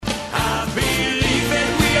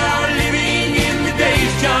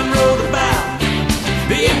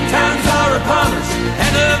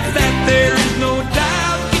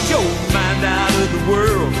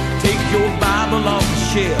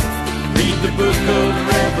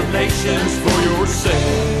revelations for yourself.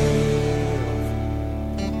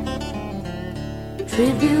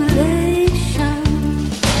 Tribulation.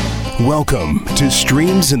 Welcome to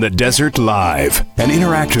Streams in the Desert Live, an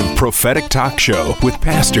interactive prophetic talk show with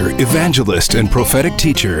pastor, evangelist, and prophetic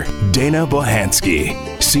teacher Dana Bohansky,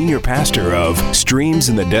 senior pastor of Streams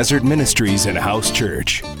in the Desert Ministries and House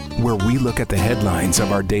Church, where we look at the headlines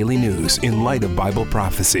of our daily news in light of Bible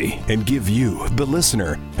prophecy and give you, the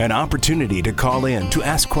listener, an opportunity to call in to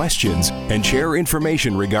ask questions and share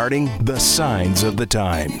information regarding the signs of the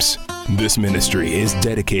times. This ministry is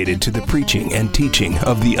dedicated to the preaching and teaching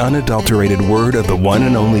of the unadulterated word of the one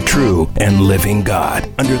and only true and living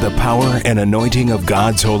God, under the power and anointing of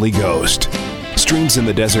God's Holy Ghost. Streams in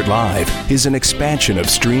the Desert Live is an expansion of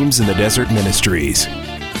Streams in the Desert Ministries.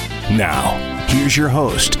 Now, here's your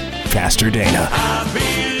host, Pastor Dana. I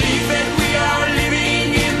believe that we are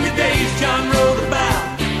living in the days John wrote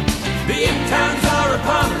about. The end times are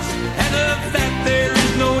upon us, and of that there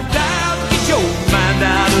is no doubt. Get your mind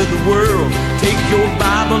out of the world, take your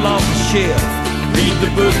Bible off the shelf, read the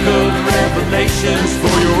book of Revelations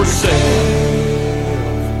for yourself.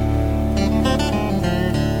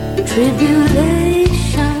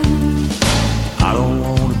 Tribulation. I don't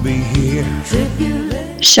want to be here.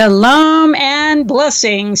 Tribulation. Shalom and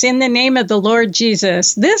blessings in the name of the Lord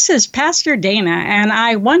Jesus. This is Pastor Dana, and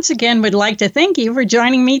I once again would like to thank you for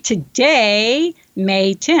joining me today,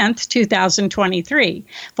 May 10th, 2023,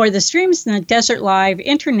 for the Streams in the Desert Live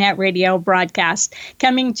Internet Radio broadcast,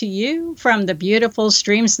 coming to you from the beautiful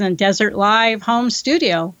Streams in the Desert Live home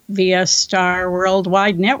studio via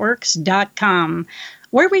StarWorldWideNetworks.com,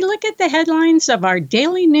 where we look at the headlines of our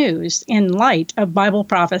daily news in light of Bible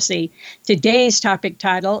prophecy. Today's topic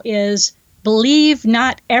title is Believe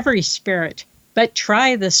Not Every Spirit, but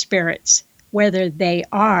Try the Spirits, whether they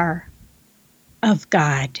are of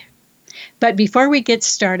God. But before we get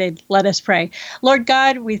started, let us pray. Lord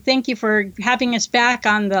God, we thank you for having us back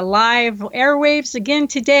on the live airwaves again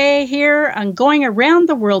today here and going around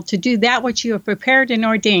the world to do that which you have prepared and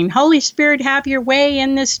ordained. Holy Spirit, have your way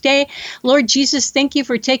in this day. Lord Jesus, thank you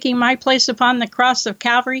for taking my place upon the cross of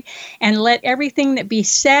Calvary, and let everything that be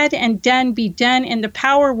said and done be done in the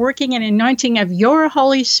power, working, and anointing of your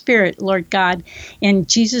Holy Spirit, Lord God. In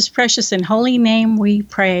Jesus' precious and holy name we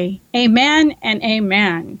pray. Amen and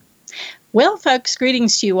amen. Well, folks,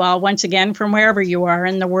 greetings to you all once again from wherever you are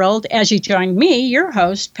in the world as you join me, your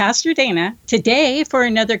host, Pastor Dana, today for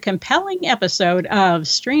another compelling episode of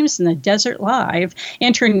Streams in the Desert Live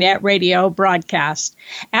Internet Radio broadcast.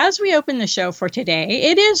 As we open the show for today,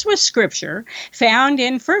 it is with scripture found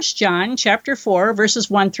in 1 John chapter 4, verses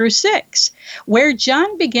 1 through 6, where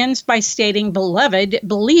John begins by stating, Beloved,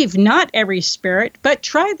 believe not every spirit, but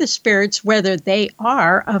try the spirits whether they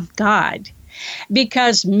are of God.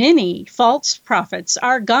 Because many false prophets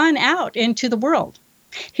are gone out into the world.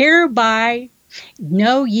 Hereby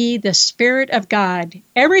know ye the Spirit of God.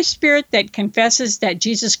 Every spirit that confesses that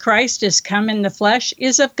Jesus Christ is come in the flesh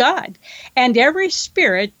is of God. And every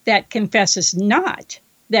spirit that confesses not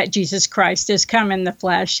that Jesus Christ is come in the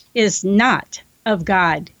flesh is not of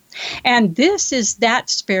God. And this is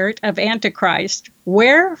that spirit of Antichrist,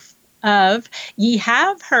 whereof ye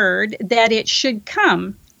have heard that it should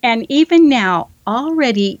come, and even now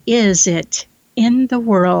already is it in the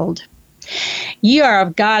world. Ye are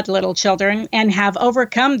of God, little children, and have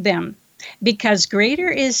overcome them, because greater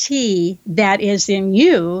is he that is in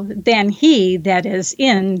you than he that is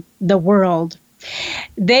in the world.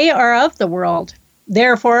 They are of the world,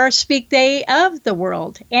 therefore speak they of the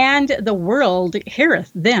world, and the world heareth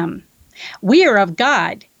them. We are of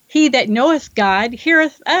God. He that knoweth God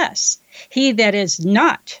heareth us. He that is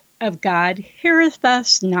not of God heareth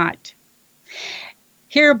us not.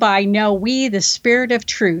 Hereby know we the spirit of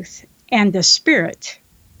truth and the spirit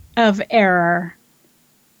of error.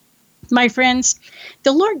 My friends,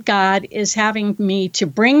 the Lord God is having me to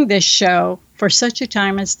bring this show for such a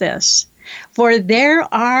time as this. For there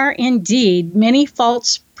are indeed many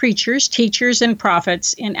false preachers, teachers, and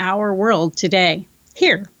prophets in our world today.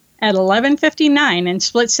 Here at 11:59 in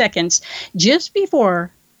split seconds, just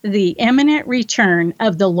before the imminent return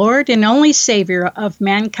of the Lord and only Savior of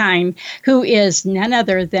mankind, who is none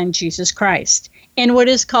other than Jesus Christ, in what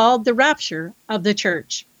is called the rapture of the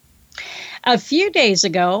church. A few days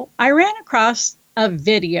ago, I ran across a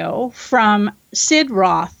video from Sid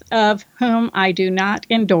Roth, of whom I do not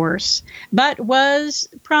endorse, but was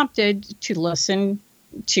prompted to listen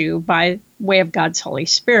to by way of God's Holy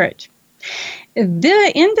Spirit. In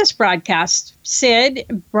this broadcast, Sid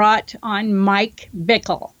brought on Mike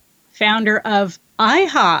Bickle, founder of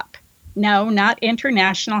IHOP. No, not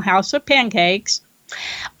International House of Pancakes.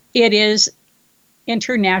 It is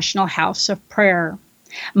International House of Prayer.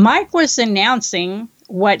 Mike was announcing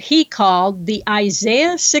what he called the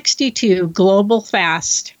Isaiah 62 Global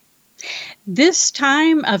Fast. This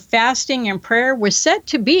time of fasting and prayer was said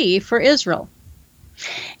to be for Israel.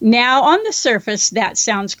 Now, on the surface, that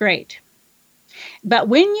sounds great. But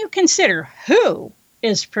when you consider who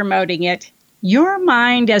is promoting it, your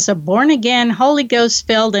mind as a born-again, Holy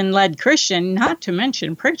Ghost-filled and led Christian, not to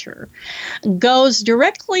mention preacher, goes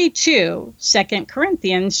directly to 2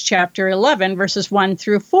 Corinthians chapter 11, verses 1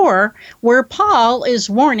 through 4, where Paul is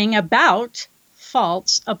warning about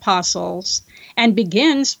false apostles and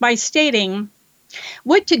begins by stating,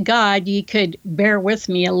 "Would to God ye could bear with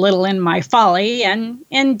me a little in my folly, and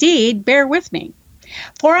indeed bear with me.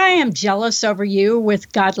 For I am jealous over you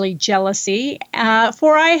with godly jealousy,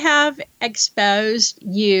 for I have exposed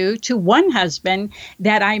you to one husband,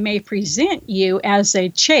 that I may present you as a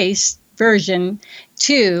chaste virgin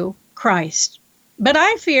to Christ. But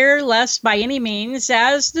I fear lest by any means,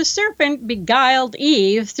 as the serpent beguiled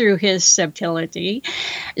Eve through his subtlety,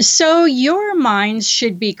 so your minds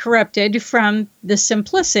should be corrupted from the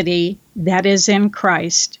simplicity that is in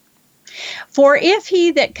Christ. For if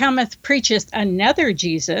he that cometh preacheth another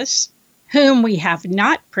Jesus, whom we have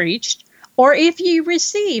not preached, or if ye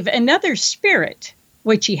receive another spirit,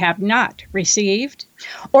 which ye have not received,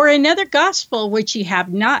 or another gospel which ye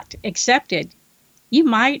have not accepted, you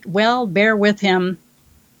might well bear with him."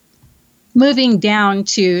 Moving down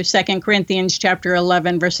to 2 Corinthians chapter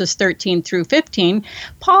 11, verses 13 through 15,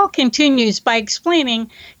 Paul continues by explaining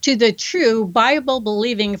to the true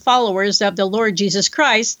Bible-believing followers of the Lord Jesus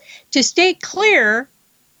Christ to stay clear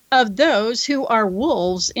of those who are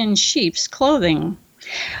wolves in sheep's clothing,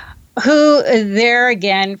 who there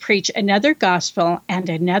again preach another gospel and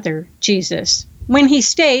another Jesus. When he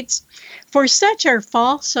states, "For such are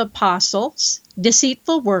false apostles,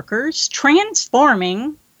 deceitful workers,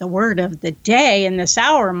 transforming," the word of the day in this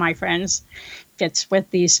hour, my friends, fits with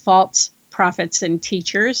these false prophets and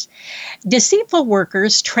teachers, "deceitful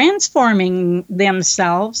workers transforming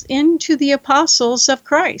themselves into the apostles of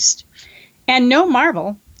Christ. And no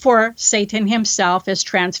marvel, for Satan himself is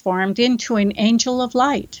transformed into an angel of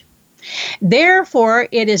light. Therefore,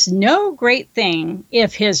 it is no great thing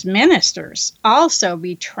if his ministers also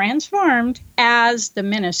be transformed as the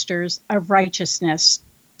ministers of righteousness,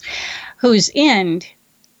 whose end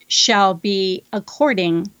shall be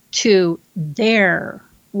according to their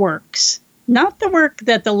works." Not the work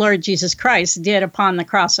that the Lord Jesus Christ did upon the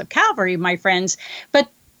cross of Calvary, my friends, but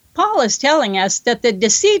Paul is telling us that the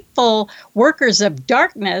deceitful workers of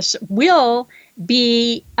darkness will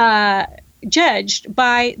be judged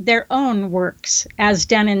by their own works as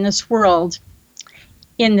done in this world,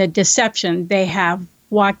 in the deception they have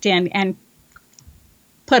walked in and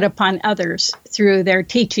put upon others through their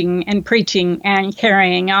teaching and preaching and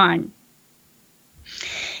carrying on.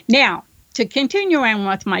 Now, to continue on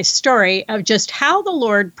with my story of just how the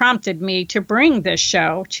Lord prompted me to bring this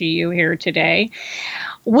show to you here today,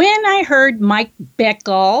 when I heard Mike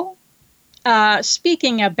Bickle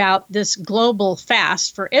speaking about this global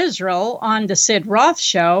fast for Israel on the Sid Roth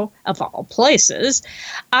show, of all places,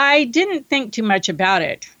 I didn't think too much about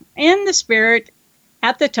it. In the spirit,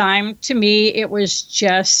 at the time, to me, it was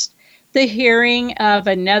just the hearing of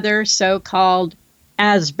another so-called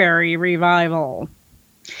Asbury revival.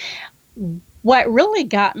 What really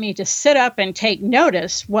got me to sit up and take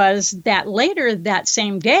notice was that later that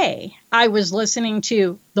same day, I was listening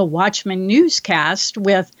to the Watchman newscast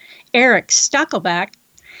with Eric Stuckelbeck,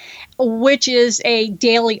 which is a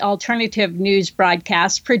daily alternative news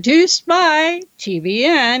broadcast produced by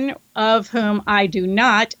TBN, of whom I do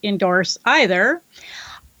not endorse either,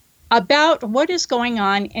 about what is going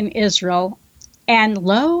on in Israel. And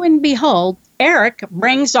lo and behold, Eric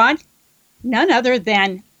brings on none other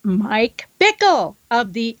than Mike Bickle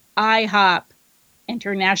of the IHOP,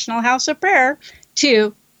 International House of Prayer,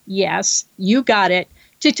 to, yes, you got it,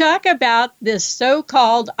 to talk about this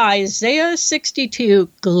so-called Isaiah 62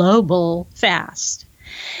 global fast.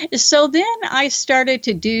 So then I started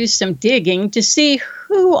to do some digging to see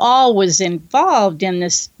who all was involved in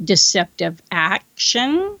this deceptive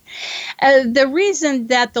action. The reason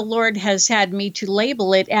that the Lord has had me to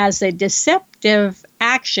label it as a deceptive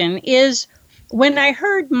action is when I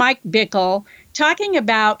heard Mike Bickle talking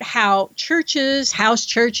about how churches, house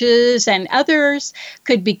churches, and others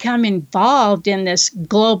could become involved in this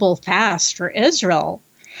global fast for Israel,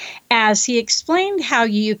 as he explained how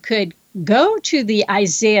you could go to the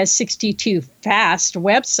Isaiah 62 Fast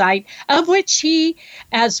website, of which he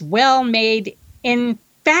as well made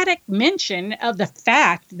emphatic mention of the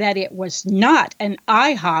fact that it was not an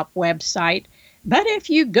IHOP website, But if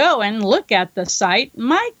you go and look at the site,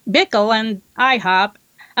 Mike Bickle and IHOP,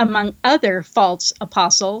 among other false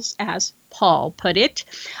apostles, as Paul put it,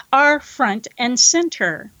 are front and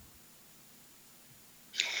center.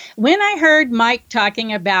 When I heard Mike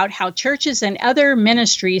talking about how churches and other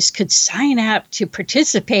ministries could sign up to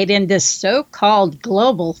participate in this so-called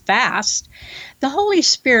global fast, the Holy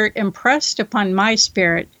Spirit impressed upon my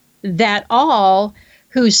spirit that all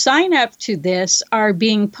who sign up to this are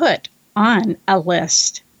being put on a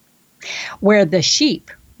list where the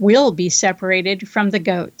sheep will be separated from the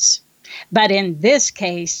goats. But in this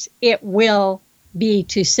case, it will be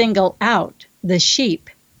to single out the sheep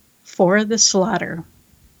for the slaughter.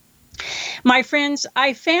 My friends,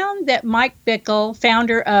 I found that Mike Bickle,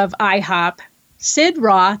 founder of IHOP, Sid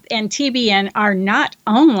Roth, and TBN are not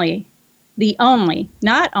only,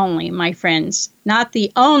 my friends, not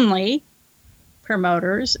the only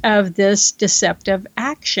promoters of this deceptive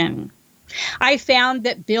action. I found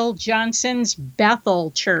that Bill Johnson's Bethel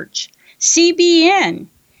Church, CBN,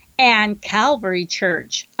 and Calvary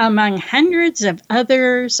Church, among hundreds of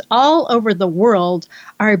others all over the world,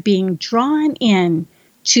 are being drawn in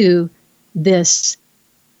to this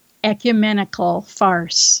ecumenical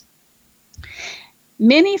farce.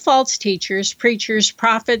 Many false teachers, preachers,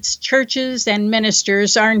 prophets, churches, and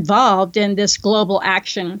ministers are involved in this global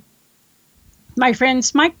action. My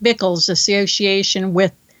friends, Mike Bickle's association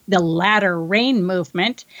with the Latter Rain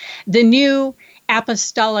movement, the New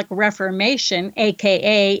Apostolic Reformation,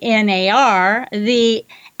 aka NAR, the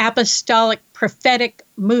Apostolic Prophetic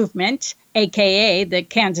Movement, aka the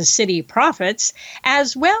Kansas City Prophets,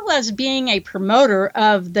 as well as being a promoter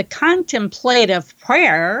of the contemplative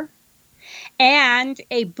prayer and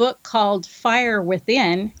a book called Fire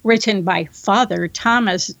Within, written by Father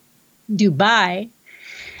Thomas Dubai.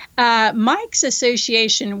 Mike's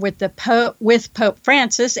association with Pope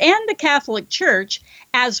Francis and the Catholic Church,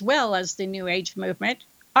 as well as the New Age movement,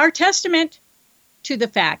 are testament to the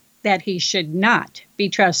fact that he should not be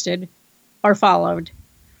trusted or followed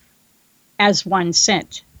as one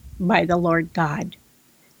sent by the Lord God.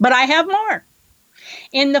 But I have more.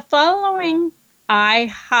 In the following,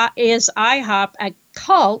 is IHOP a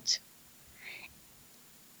cult?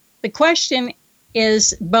 The question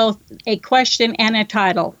is both a question and a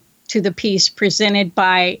title to the piece presented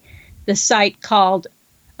by the site called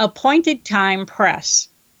Appointed Time Press,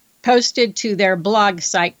 posted to their blog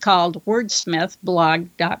site called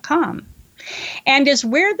wordsmithblog.com, and is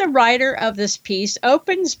where the writer of this piece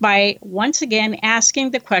opens by once again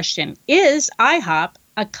asking the question, is IHOP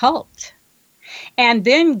a cult? And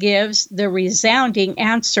then gives the resounding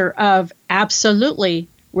answer of absolutely,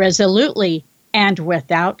 resolutely, and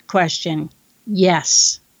without question,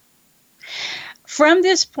 yes. From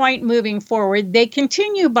this point moving forward, they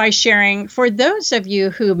continue by sharing, for those of you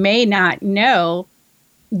who may not know,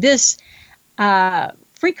 this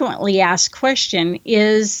frequently asked question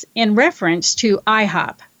is in reference to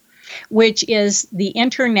IHOP, which is the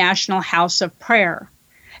International House of Prayer,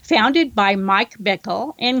 founded by Mike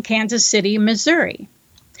Bickle in Kansas City, Missouri.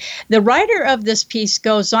 The writer of this piece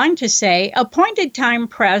goes on to say, Appointed Time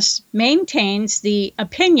Press maintains the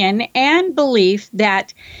opinion and belief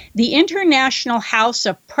that the International House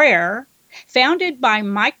of Prayer, founded by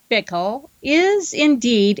Mike Bickle, is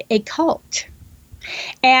indeed a cult,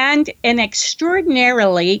 and an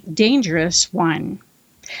extraordinarily dangerous one.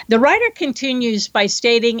 The writer continues by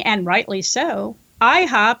stating, and rightly so,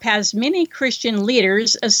 IHOP has many Christian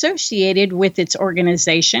leaders associated with its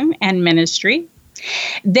organization and ministry.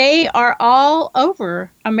 They are all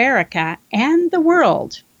over America and the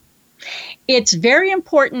world. It's very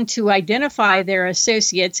important to identify their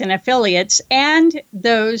associates and affiliates and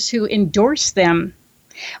those who endorse them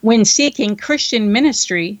when seeking Christian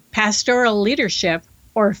ministry, pastoral leadership,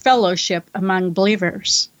 or fellowship among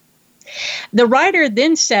believers. The writer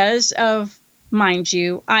then says of, mind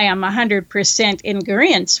you, I am 100% in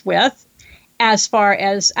agreement with, as far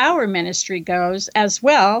as our ministry goes as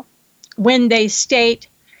well, when they state,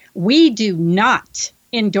 we do not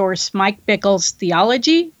endorse Mike Bickle's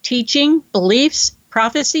theology, teaching, beliefs,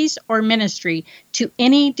 prophecies, or ministry to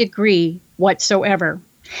any degree whatsoever.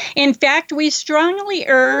 In fact, we strongly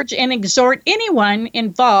urge and exhort anyone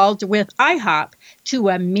involved with IHOP to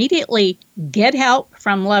immediately get help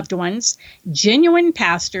from loved ones, genuine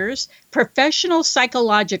pastors, professional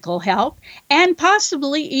psychological help, and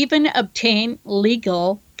possibly even obtain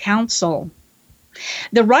legal counsel.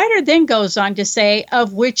 The writer then goes on to say,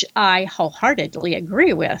 of which I wholeheartedly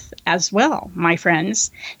agree with as well, my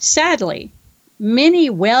friends. Sadly, many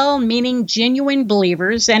well-meaning, genuine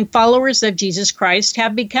believers and followers of Jesus Christ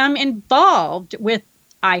have become involved with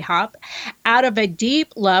IHOP out of a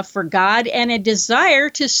deep love for God and a desire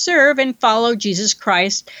to serve and follow Jesus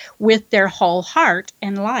Christ with their whole heart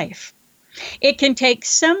and life. It can take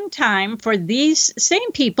some time for these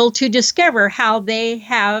same people to discover how they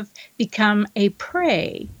have become a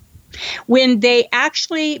prey. When they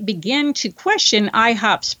actually begin to question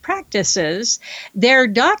IHOP's practices, their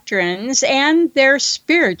doctrines, and their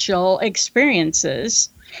spiritual experiences,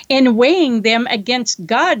 in weighing them against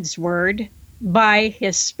God's Word by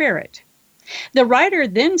His Spirit. The writer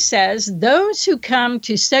then says those who come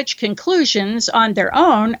to such conclusions on their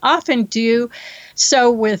own often do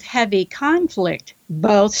so with heavy conflict,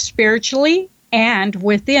 both spiritually and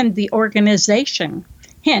within the organization,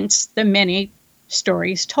 hence the many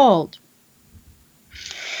stories told.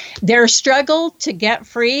 Their struggle to get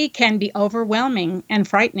free can be overwhelming and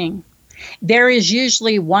frightening. There is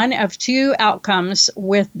usually one of two outcomes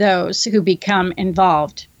with those who become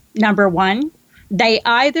involved. Number one, they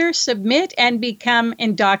either submit and become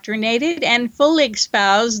indoctrinated and fully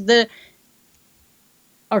espouse the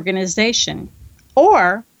organization.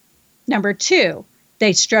 Or, number two,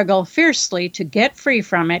 they struggle fiercely to get free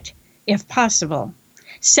from it, if possible.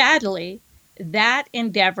 Sadly, that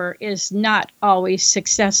endeavor is not always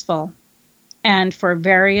successful, and for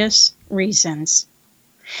various reasons.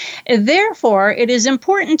 Therefore, it is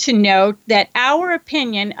important to note that our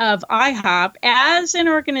opinion of IHOP as an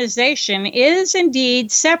organization is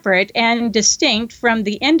indeed separate and distinct from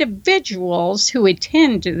the individuals who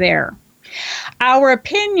attend there. Our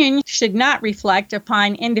opinion should not reflect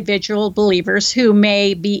upon individual believers who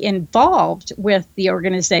may be involved with the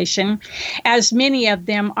organization, as many of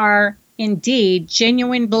them are indeed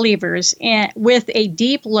genuine believers with a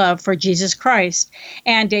deep love for Jesus Christ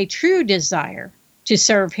and a true desire to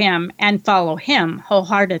serve Him and follow Him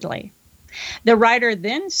wholeheartedly. The writer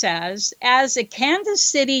then says, as a Kansas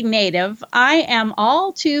City native, I am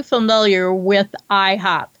all too familiar with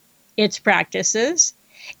IHOP, its practices,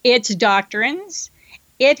 its doctrines.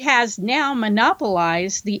 It has now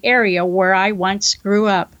monopolized the area where I once grew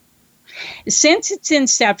up. Since its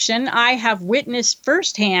inception, I have witnessed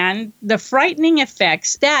firsthand the frightening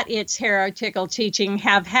effects that its heretical teaching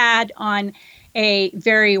have had on a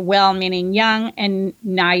very well-meaning young and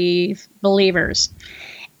naive believers,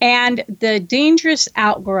 and the dangerous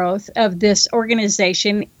outgrowth of this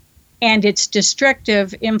organization and its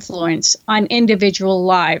destructive influence on individual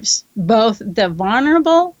lives, both the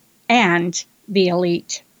vulnerable and the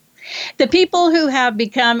elite. The people who have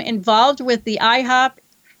become involved with the IHOP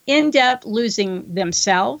end up losing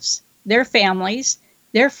themselves, their families,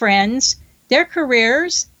 their friends, their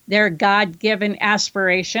careers, their God-given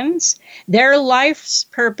aspirations, their life's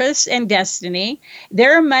purpose and destiny,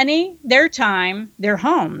 their money, their time, their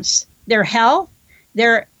homes, their health,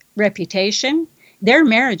 their reputation, their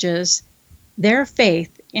marriages, their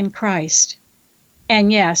faith in Christ,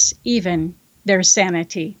 and yes, even their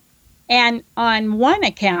sanity. And on one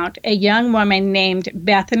account, a young woman named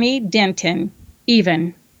Bethany Denton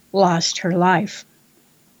even lost her life.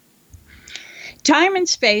 Time and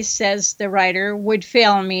space, says the writer, would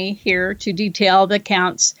fail me here to detail the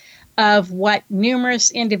accounts of what numerous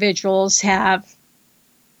individuals have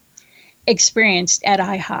experienced at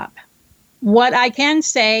IHOP. What I can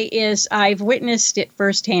say is I've witnessed it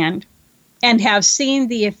firsthand and have seen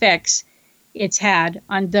the effects it's had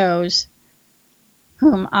on those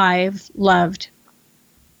whom I've loved.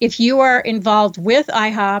 If you are involved with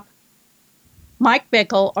IHOP, Mike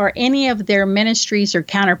Bickle, or any of their ministries or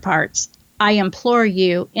counterparts, I implore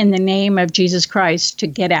you in the name of Jesus Christ to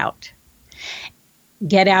get out.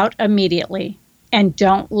 Get out immediately and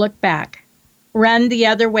don't look back. Run the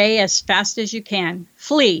other way as fast as you can.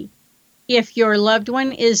 Flee. If your loved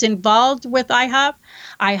one is involved with IHOP,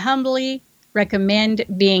 I humbly recommend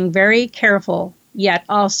being very careful, yet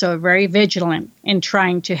also very vigilant in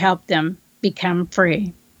trying to help them become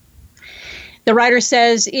free. The writer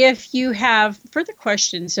says, if you have further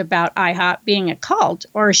questions about IHOP being a cult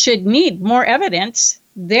or should need more evidence,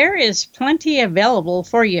 there is plenty available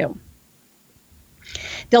for you.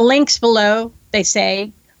 The links below, they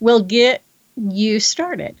say, will get you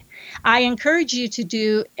started. I encourage you to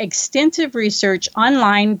do extensive research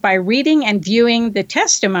online by reading and viewing the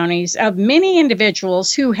testimonies of many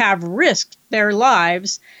individuals who have risked their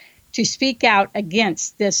lives to speak out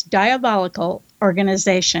against this diabolical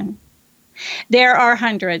organization. There are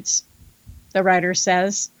hundreds, the writer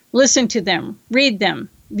says. Listen to them, read them,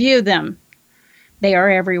 view them. They are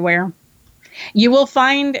everywhere. You will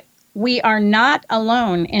find we are not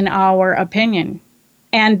alone in our opinion,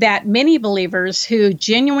 and that many believers who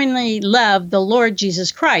genuinely love the Lord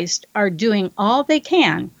Jesus Christ are doing all they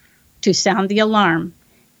can to sound the alarm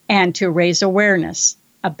and to raise awareness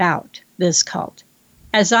about this cult,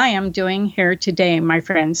 as I am doing here today, my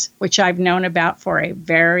friends, which I've known about for a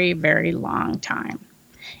very, very long time.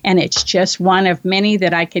 And it's just one of many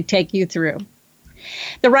that I could take you through.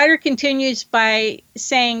 The writer continues by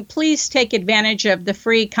saying, please take advantage of the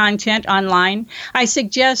free content online. I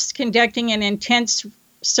suggest conducting an intense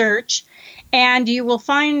search, and you will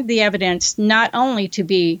find the evidence not only to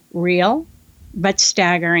be real, but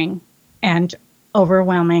staggering and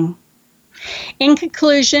overwhelming. In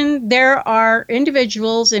conclusion, there are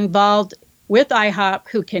individuals involved with IHOP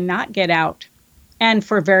who cannot get out, and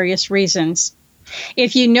for various reasons.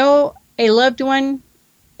 If you know a loved one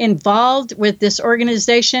involved with this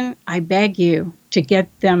organization, I beg you to get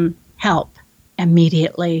them help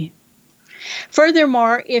immediately.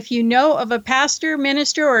 Furthermore, if you know of a pastor,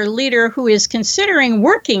 minister, or leader who is considering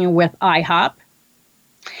working with IHOP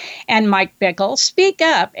and Mike Bickle, speak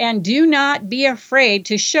up and do not be afraid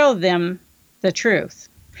to show them the truth.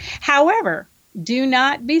 However, do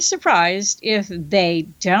not be surprised if they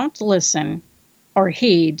don't listen or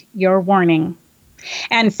heed your warning.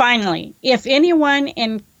 And finally, if anyone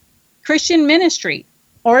in Christian ministry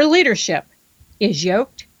or leadership is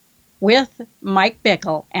yoked with Mike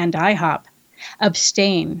Bickle and IHOP,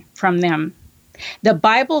 abstain from them. The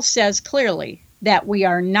Bible says clearly that we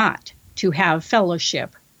are not to have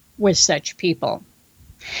fellowship with such people.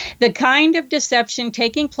 The kind of deception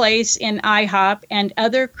taking place in IHOP and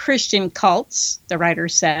other Christian cults, the writer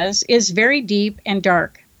says, is very deep and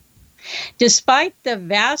dark. Despite the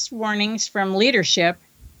vast warnings from leadership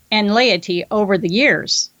and laity over the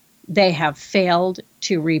years, they have failed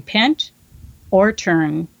to repent or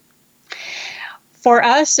turn. For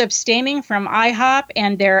us, abstaining from IHOP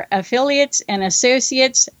and their affiliates and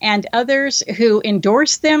associates and others who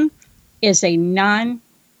endorse them is a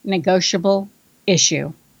non-negotiable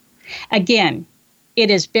issue. Again,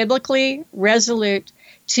 it is biblically resolute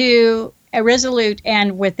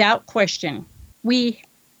and without question. We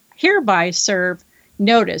hereby serve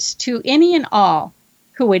notice to any and all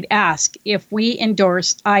who would ask if we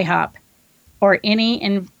endorse IHOP or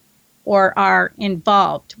are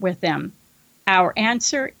involved with them. Our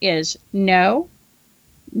answer is no,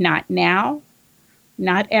 not now,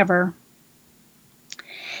 not ever.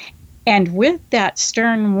 And with that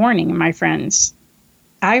stern warning, my friends,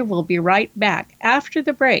 I will be right back after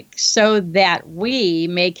the break so that we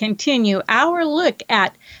may continue our look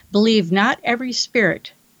at believe not every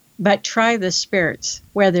spirit, but try the spirits,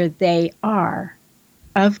 whether they are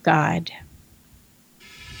of God.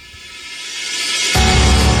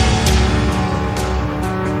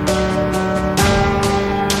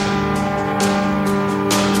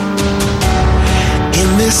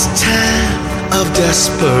 In this time of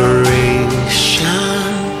desperation,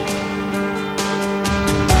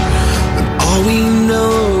 when all we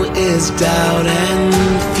know is doubt and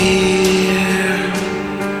fear,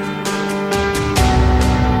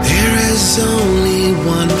 there is only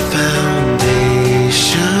one foundation.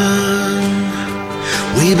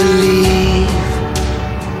 We believe,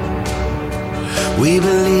 we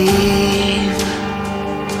believe,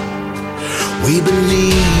 we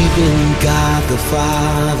believe in God the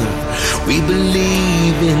Father. We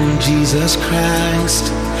believe in Jesus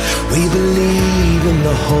Christ. We believe in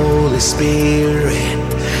the Holy Spirit,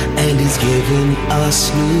 and He's giving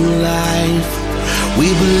us new life.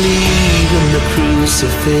 We believe in the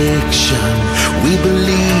crucifixion. We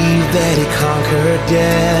believe that He conquered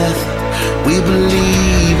death. We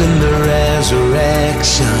believe in the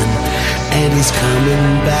resurrection, and He's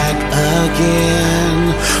coming back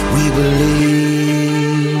again. We believe.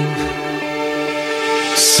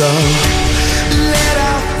 So let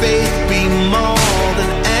our faith be more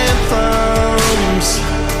than anthems,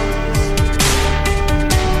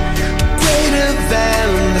 greater than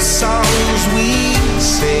the songs we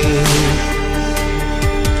sing.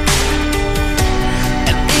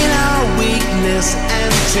 And in our weakness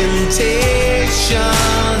and temptations,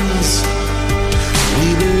 we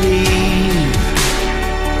believe.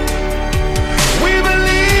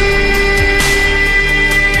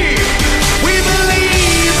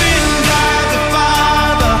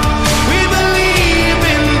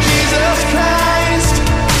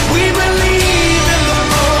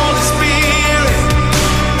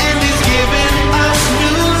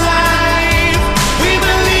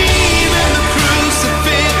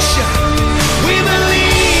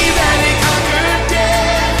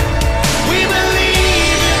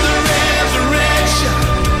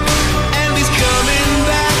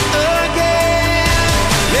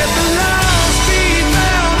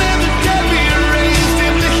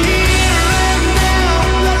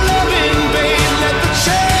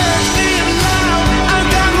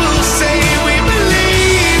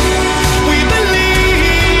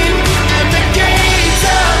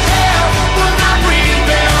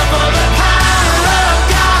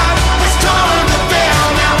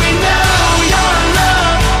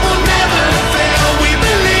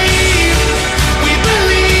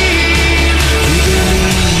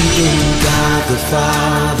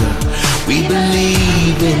 Father. We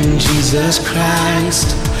believe in Jesus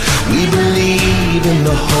Christ. We believe in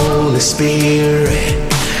the Holy Spirit.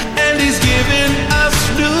 And He's given us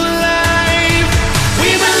new life.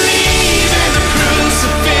 We believe in the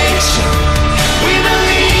crucifixion. We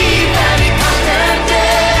believe that He conquered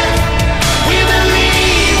death. We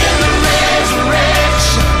believe in the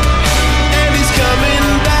resurrection. And He's coming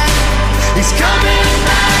back. He's coming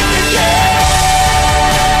back again.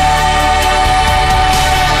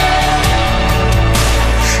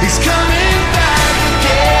 He's coming back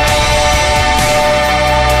again.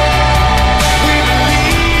 We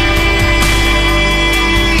believe.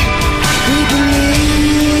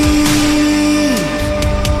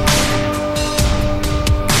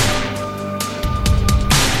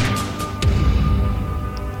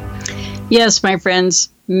 Yes, my friends,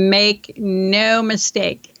 make no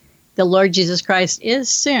mistake. The Lord Jesus Christ is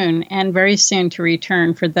soon and very soon to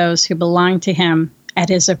return for those who belong to Him at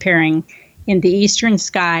His appearing in the eastern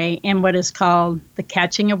sky in what is called the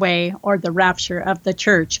catching away or the rapture of the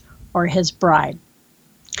church or His bride.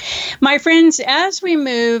 My friends, as we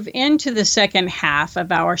move into the second half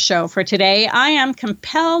of our show for today, I am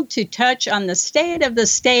compelled to touch on the state of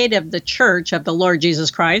the church of the Lord Jesus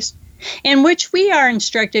Christ, in which we are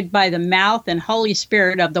instructed by the mouth and Holy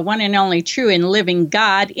Spirit of the one and only true and living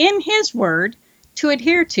God in His Word to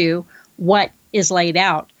adhere to what is laid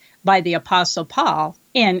out by the Apostle Paul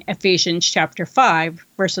in Ephesians chapter 5,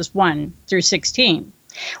 verses 1 through 16,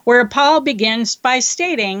 where Paul begins by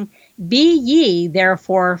stating, "Be ye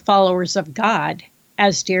therefore followers of God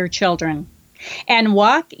as dear children, and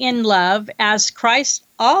walk in love as Christ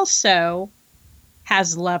also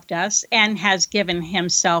has loved us and has given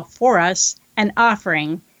Himself for us, an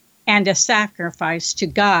offering and a sacrifice to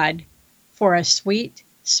God for a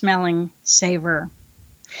sweet-smelling savor.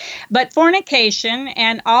 But fornication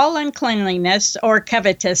and all uncleanliness or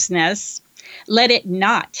covetousness, let it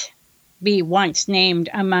not be once named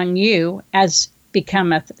among you as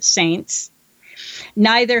becometh saints,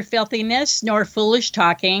 neither filthiness, nor foolish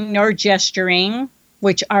talking, nor gesturing,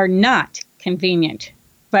 which are not convenient,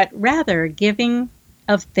 but rather giving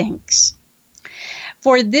of thanks.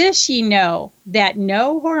 For this ye know, that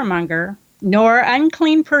no whoremonger, nor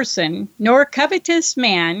unclean person, nor covetous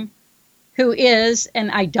man, who is an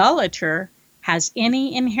idolater, has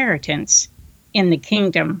any inheritance in the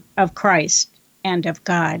kingdom of Christ and of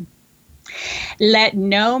God. Let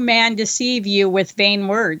no man deceive you with vain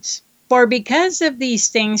words, for because of these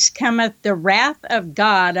things cometh the wrath of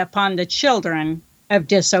God upon the children of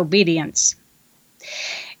disobedience.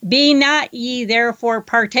 Be not ye therefore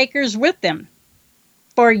partakers with them,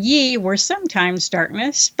 for ye were sometimes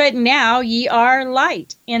darkness, but now ye are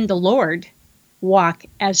light in the Lord. Walk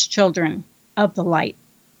as children of the light.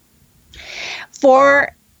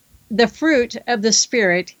 For the fruit of the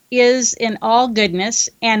Spirit is in all goodness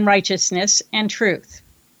and righteousness and truth,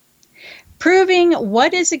 proving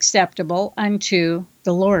what is acceptable unto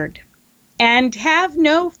the Lord. And have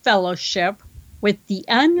no fellowship with the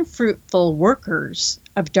unfruitful workers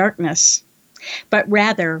of darkness, but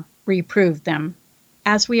rather reprove them,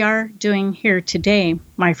 as we are doing here today,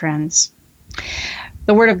 my friends.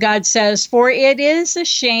 The Word of God says, "For it is a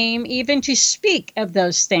shame even to speak of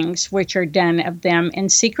those things which are done of them in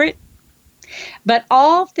secret. But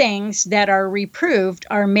all things that are reproved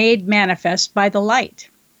are made manifest by the light.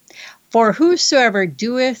 For whosoever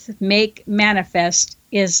doeth make manifest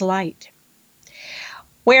is light.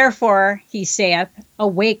 Wherefore he saith,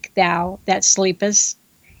 Awake thou that sleepest,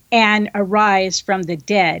 and arise from the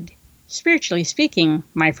dead," spiritually speaking,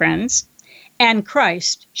 my friends, "and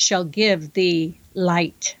Christ shall give thee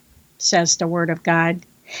light," says the Word of God.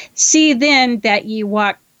 "See then that ye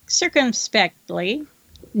walk circumspectly,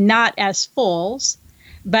 not as fools,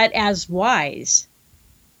 but as wise,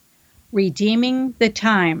 redeeming the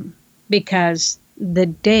time, because the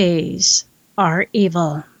days are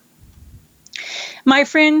evil." My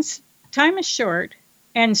friends, time is short,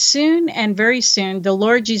 and soon and very soon the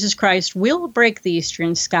Lord Jesus Christ will break the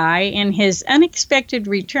eastern sky in His unexpected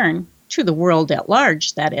return to the world at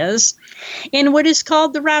large, that is, in what is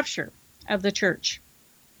called the rapture of the church,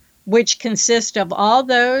 which consists of all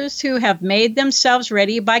those who have made themselves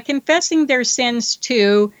ready by confessing their sins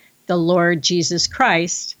to the Lord Jesus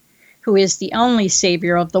Christ, who is the only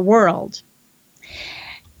Savior of the world.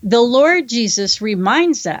 The Lord Jesus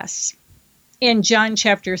reminds us in John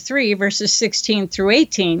chapter 3, verses 16 through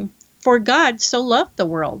 18, "For God so loved the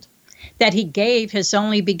world, that He gave His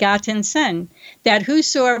only begotten Son, that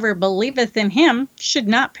whosoever believeth in Him should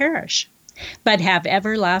not perish, but have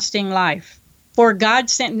everlasting life. For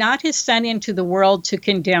God sent not His Son into the world to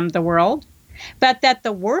condemn the world, but that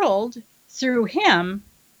the world through him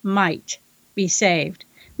might be saved.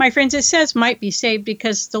 My friends, it says might be saved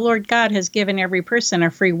because the Lord God has given every person a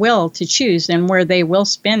free will to choose and where they will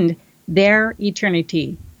spend their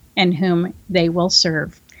eternity and whom they will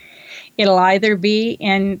serve. It'll either be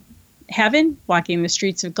in heaven, walking the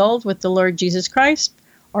streets of gold with the Lord Jesus Christ,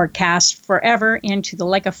 or cast forever into the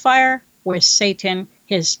lake of fire with Satan,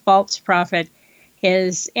 his false prophet,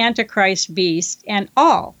 his Antichrist beast, and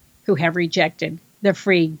all who have rejected the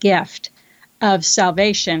free gift of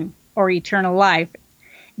salvation or eternal life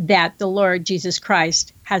that the Lord Jesus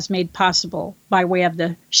Christ has made possible by way of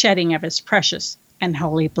the shedding of his precious and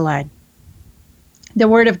holy blood. The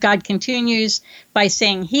word of God continues by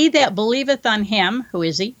saying, he that believeth on him, who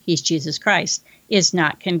is he? He's Jesus Christ, is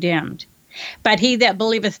not condemned. But he that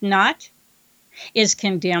believeth not is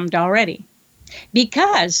condemned already,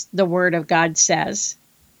 because the word of God says,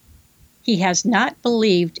 he has not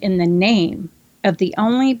believed in the name of the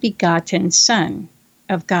only begotten Son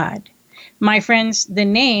of God. My friends, the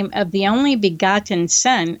name of the only begotten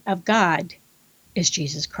Son of God is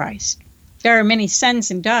Jesus Christ. There are many sons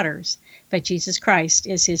and daughters, but Jesus Christ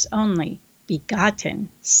is his only begotten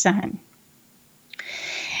Son.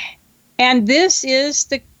 And this is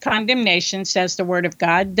the condemnation, says the word of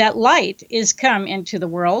God, that light is come into the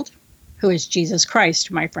world, who is Jesus Christ,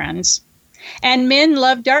 my friends. And men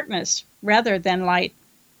love darkness rather than light,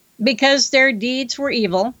 because their deeds were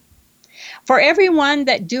evil. For everyone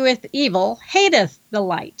that doeth evil hateth the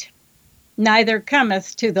light, neither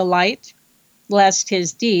cometh to the light, lest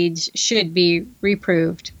his deeds should be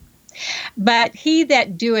reproved. But he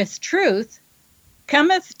that doeth truth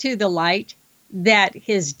cometh to the light, that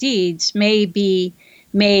his deeds may be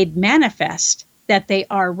made manifest, that they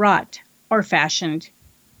are wrought or fashioned,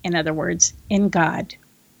 in other words, in God.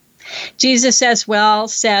 Jesus as well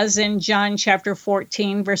says in John chapter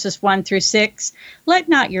 14, verses 1 through 6, let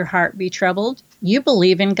not your heart be troubled. You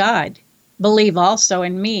believe in God. Believe also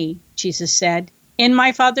in me, Jesus said. In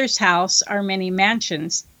my Father's house are many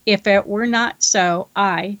mansions. If it were not so,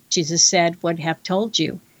 I, Jesus said, would have told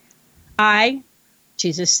you. I,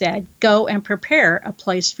 Jesus said, go and prepare a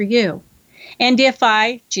place for you. And if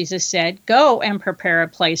I, Jesus said, go and prepare a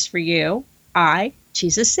place for you, I,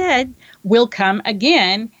 Jesus said, will come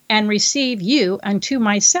again and receive you unto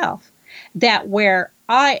myself, that where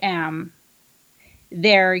I am,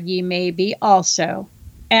 there ye may be also.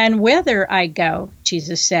 And whither I go,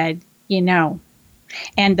 Jesus said, ye know,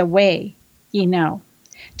 and the way ye know.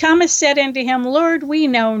 Thomas said unto him, Lord, we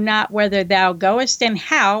know not whither thou goest, and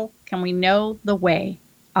how can we know the way?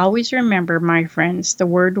 Always remember, my friends, the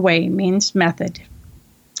word way means method.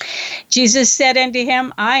 Jesus said unto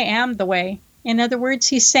him, I am the way. In other words,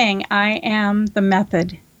 he's saying, I am the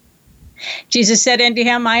method. Jesus said unto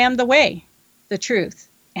him, I am the way, the truth,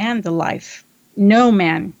 and the life. No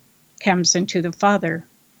man comes unto the Father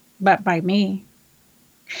but by me.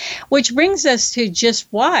 Which brings us to just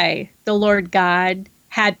why the Lord God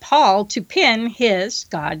had Paul to pen his,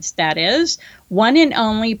 God's that is, one and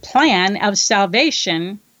only plan of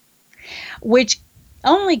salvation, which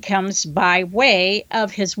only comes by way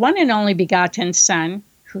of his one and only begotten Son,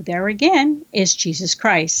 who there again is Jesus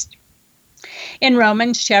Christ. In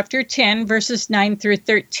Romans chapter 10, verses 9 through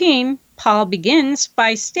 13, Paul begins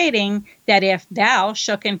by stating that if thou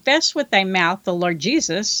shalt confess with thy mouth the Lord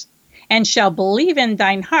Jesus, and shalt believe in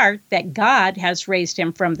thine heart that God has raised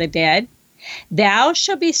him from the dead, thou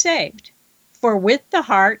shalt be saved. For with the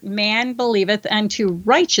heart man believeth unto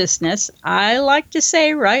righteousness, I like to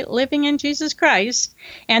say right living in Jesus Christ,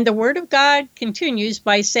 and the word of God continues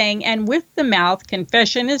by saying, and with the mouth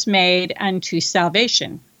confession is made unto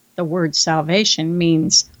salvation. The word salvation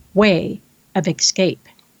means way of escape,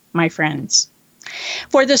 my friends.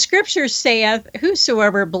 For the scripture saith,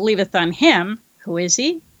 whosoever believeth on him, who is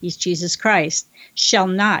he? He's Jesus Christ, shall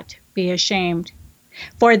not be ashamed.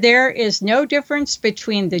 For there is no difference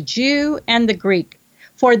between the Jew and the Greek,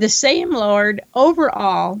 for the same Lord over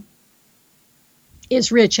all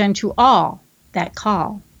is rich unto all that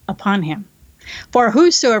call upon him. For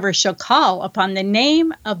whosoever shall call upon the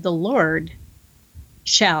name of the Lord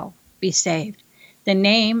shall be saved. The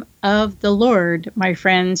name of the Lord, my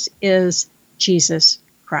friends, is Jesus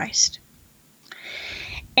Christ.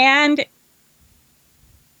 And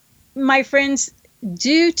my friends,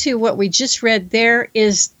 due to what we just read there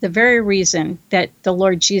is the very reason that the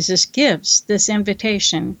Lord Jesus gives this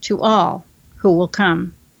invitation to all who will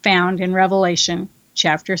come, found in Revelation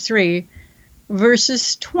chapter 3,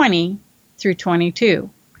 verses 20 through 22,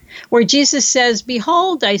 where Jesus says,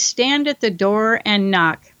 behold, I stand at the door and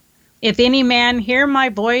knock. If any man hear my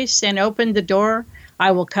voice and open the door,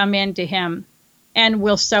 I will come in to him and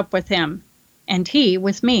will sup with him, and he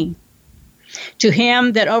with me. To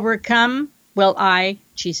him that overcome will I,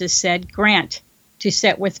 Jesus said, grant to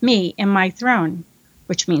sit with me in my throne,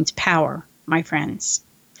 which means power, my friends.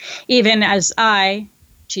 Even as I,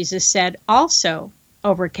 Jesus said, also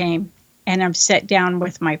overcame and am set down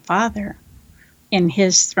with my Father in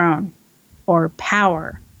his throne, or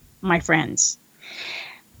power, my friends.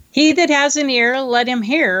 He that has an ear, let him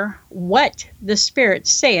hear what the Spirit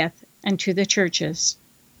saith unto the churches.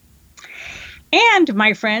 And,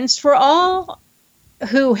 my friends, for all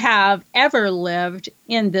who have ever lived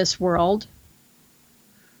in this world,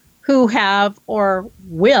 who have or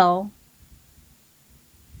will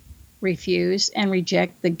refuse and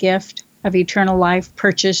reject the gift of eternal life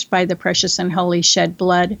purchased by the precious and holy shed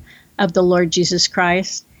blood of the Lord Jesus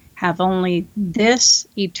Christ, have only this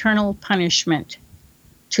eternal punishment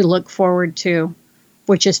to look forward to,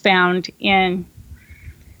 which is found in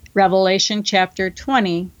Revelation chapter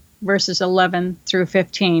 20, verses 11 through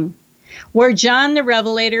 15, where John the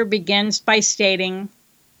Revelator begins by stating,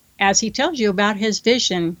 as he tells you about his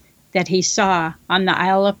vision that he saw on the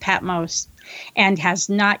Isle of Patmos, and has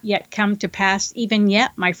not yet come to pass even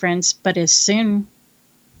yet, my friends, but is soon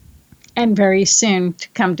and very soon to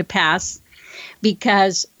come to pass,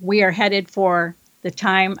 because we are headed for the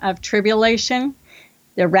time of tribulation,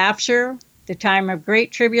 the rapture, the time of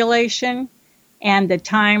great tribulation, and the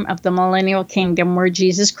time of the millennial kingdom, where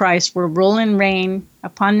Jesus Christ will rule and reign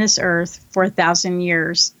upon this earth for 1,000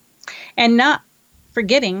 years. And not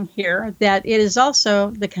forgetting here that it is also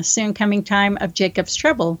the soon coming time of Jacob's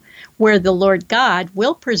trouble, where the Lord God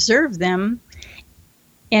will preserve them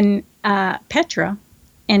in Petra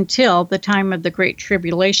until the time of the great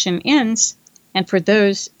tribulation ends. And for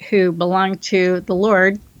those who belong to the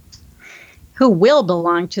Lord, who will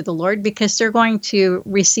belong to the Lord, because they're going to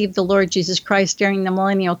receive the Lord Jesus Christ during the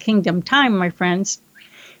millennial kingdom time, my friends,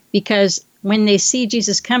 because when they see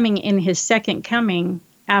Jesus coming in his second coming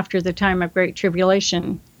after the time of great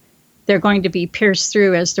tribulation, they're going to be pierced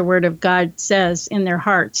through, as the word of God says, in their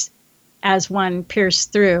hearts, as one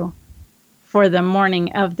pierced through for the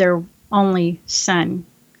mourning of their only son.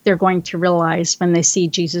 They're going to realize when they see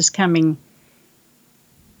Jesus coming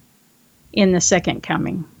in the second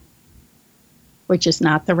coming, which is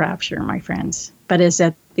not the rapture, my friends, but is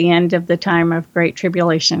at the end of the time of great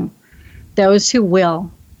tribulation. Those who will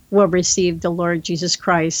receive the Lord Jesus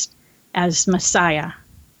Christ as Messiah,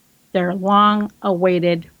 their long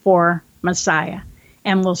awaited for Messiah,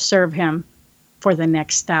 and will serve him for the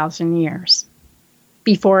next 1,000 years,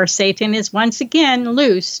 before Satan is once again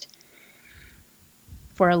loosed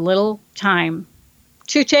for a little time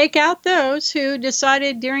to take out those who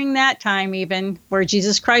decided during that time, even where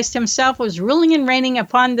Jesus Christ himself was ruling and reigning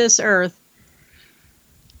upon this earth,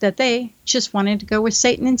 that they just wanted to go with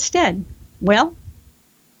Satan instead. Well,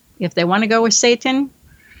 if they want to go with Satan,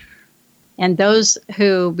 and those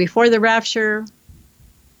who before the rapture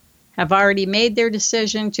have already made their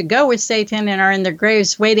decision to go with Satan and are in their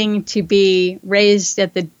graves waiting to be raised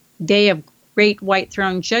at the day of great white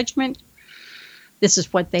throne judgment, this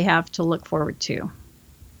is what they have to look forward to.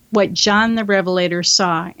 What John the Revelator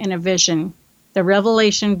saw in a vision, the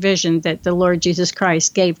revelation vision that the Lord Jesus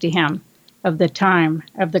Christ gave to him of the time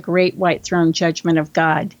of the great white throne judgment of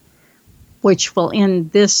God, which will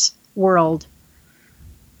end this world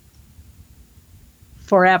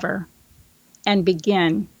forever and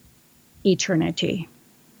begin eternity.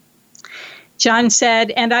 John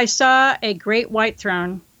said, "And I saw a great white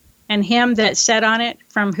throne, and him that sat on it,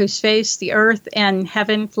 from whose face the earth and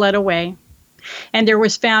heaven fled away, and there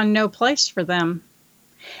was found no place for them.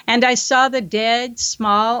 And I saw the dead,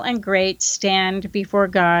 small and great, stand before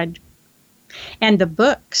God. And the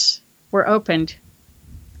books were opened,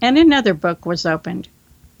 and another book was opened,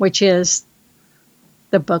 which is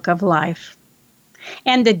the book of life.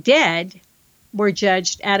 And the dead were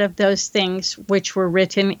judged out of those things which were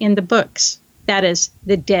written in the books." That is,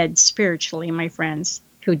 the dead spiritually, my friends,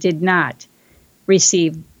 who did not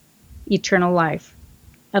receive eternal life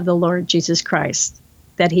of the Lord Jesus Christ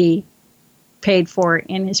that he paid for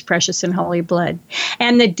in his precious and holy blood.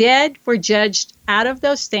 And the dead were judged out of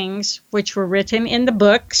those things which were written in the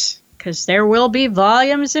books, because there will be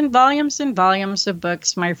volumes and volumes and volumes of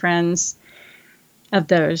books, my friends, of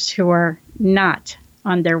those who are not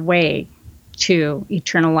on their way to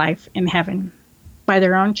eternal life in heaven by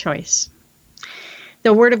their own choice.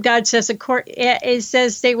 The Word of God says, it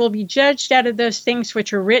says they will be judged out of those things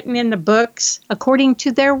which are written in the books according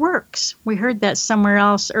to their works. We heard that somewhere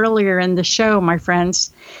else earlier in the show, my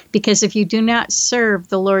friends, because if you do not serve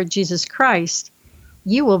the Lord Jesus Christ,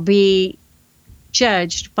 you will be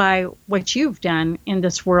judged by what you've done in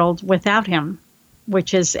this world without him,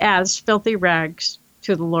 which is as filthy rags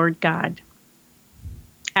to the Lord God.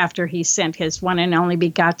 after he sent his one and only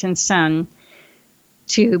begotten Son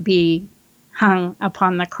to be hung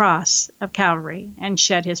upon the cross of Calvary and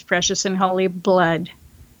shed his precious and holy blood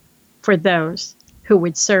for those who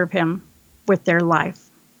would serve him with their life.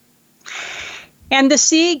 And the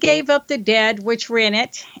sea gave up the dead which were in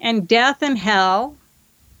it, and death and hell.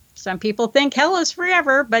 Some people think hell is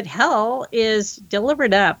forever, but hell is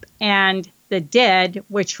delivered up, and the dead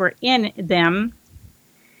which were in them,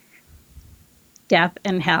 death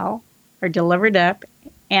and hell, are delivered up,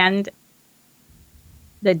 and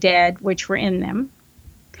the dead which were in them.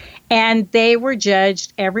 And they were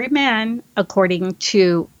judged, every man according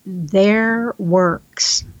to their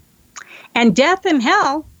works. And death and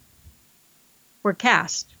hell were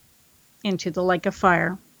cast into the lake of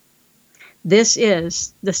fire. This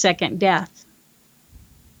is the second death.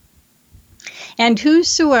 And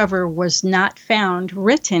whosoever was not found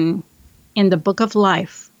written in the book of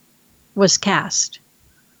life was cast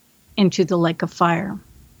into the lake of fire.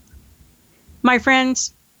 My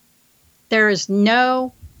friends, there is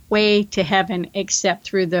no way to heaven except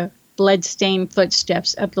through the blood-stained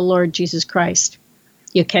footsteps of the Lord Jesus Christ.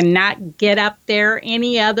 You cannot get up there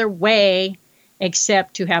any other way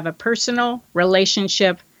except to have a personal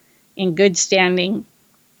relationship in good standing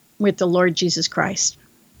with the Lord Jesus Christ.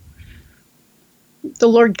 The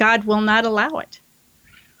Lord God will not allow it.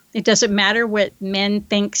 It doesn't matter what men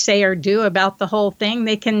think, say, or do about the whole thing.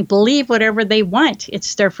 They can believe whatever they want.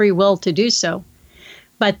 It's their free will to do so.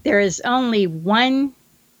 But there is only one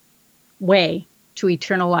way to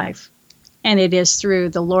eternal life, and it is through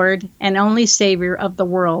the Lord and only Savior of the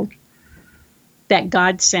world that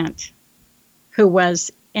God sent, who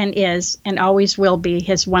was and is and always will be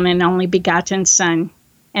his one and only begotten Son,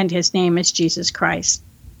 and his name is Jesus Christ.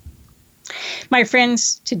 My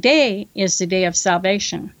friends, today is the day of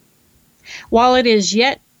salvation. While it is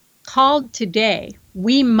yet called today,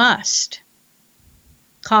 we must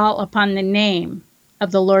call upon the name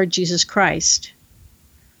of the Lord Jesus Christ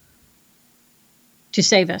to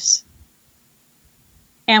save us.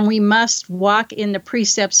 And we must walk in the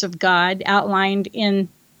precepts of God outlined in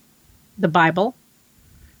the Bible,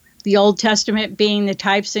 the Old Testament being the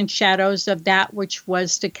types and shadows of that which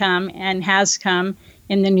was to come and has come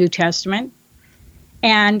in the New Testament,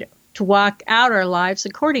 and to walk out our lives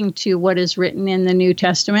according to what is written in the New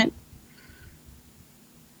Testament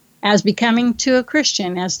as becoming to a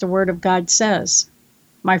Christian, as the Word of God says.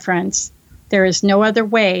 My friends, there is no other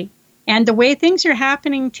way. And the way things are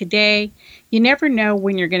happening today, you never know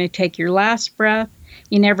when you're going to take your last breath.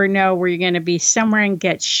 You never know where you're going to be somewhere and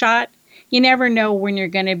get shot. You never know when you're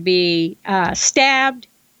going to be stabbed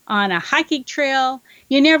on a hiking trail.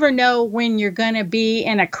 You never know when you're going to be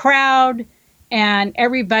in a crowd and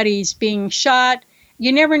everybody's being shot.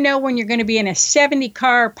 You never know when you're going to be in a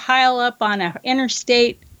 70-car pileup on an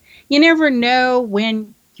interstate. You never know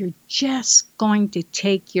when you're just going to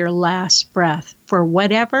take your last breath for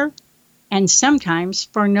whatever, and sometimes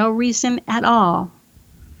for no reason at all.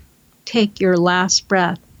 Take your last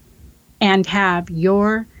breath and have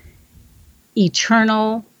your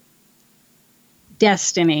eternal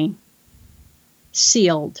destiny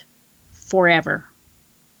sealed forever.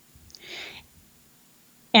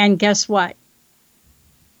 And guess what?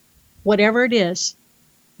 Whatever it is,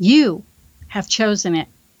 you have chosen it.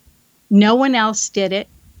 No one else did it.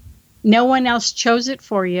 No one else chose it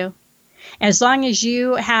for you. As long as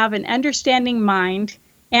you have an understanding mind,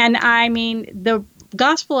 and I mean, the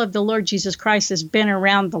gospel of the Lord Jesus Christ has been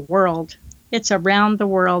around the world. It's around the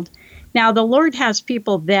world. Now, the Lord has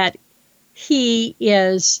people that he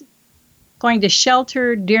is going to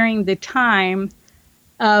shelter during the time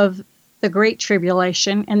of the Great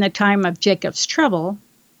Tribulation and the time of Jacob's trouble.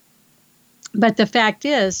 But the fact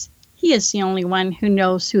is, he is the only one who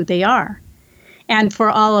knows who they are. And for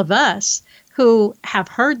all of us who have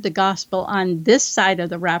heard the gospel on this side of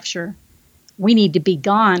the rapture, we need to be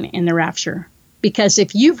gone in the rapture. Because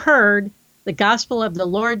if you've heard the gospel of the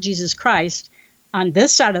Lord Jesus Christ on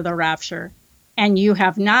this side of the rapture, and you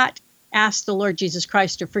have not asked the Lord Jesus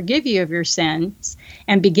Christ to forgive you of your sins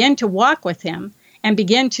and begin to walk with him and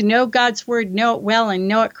begin to know God's word, know it well and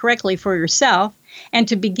know it correctly for yourself, and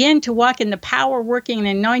to begin to walk in the power, working,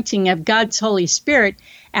 and anointing of God's Holy Spirit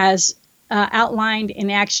as outlined in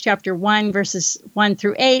Acts chapter 1, verses 1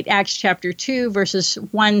 through 8, Acts chapter 2, verses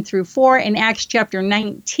 1 through 4, and Acts chapter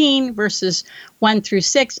 19, verses 1 through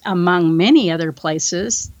 6, among many other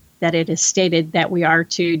places that it is stated that we are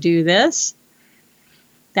to do this.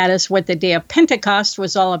 That is what the day of Pentecost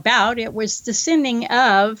was all about. It was the sending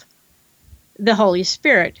of the Holy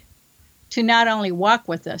Spirit to not only walk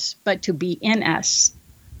with us, but to be in us,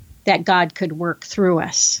 that God could work through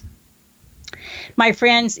us. My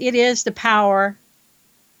friends, it is the power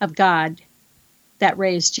of God that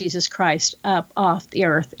raised Jesus Christ up off the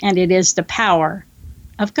earth, and it is the power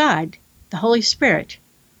of God. The Holy Spirit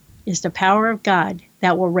is the power of God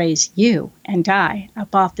that will raise you and I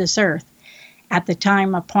up off this earth at the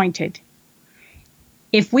time appointed.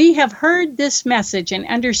 If we have heard this message and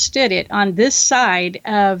understood it on this side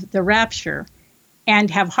of the rapture and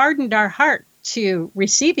have hardened our heart to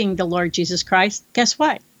receiving the Lord Jesus Christ, guess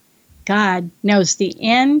what? God knows the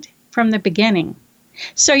end from the beginning.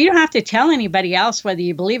 So you don't have to tell anybody else whether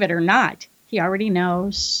you believe it or not. He already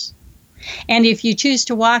knows. And if you choose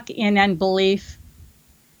to walk in unbelief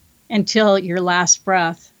until your last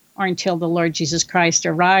breath or until the Lord Jesus Christ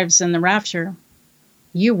arrives in the rapture,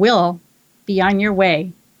 you will be on your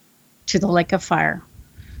way to the lake of fire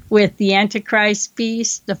with the Antichrist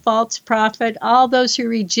beast, the false prophet, all those who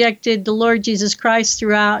rejected the Lord Jesus Christ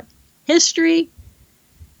throughout history,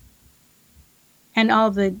 and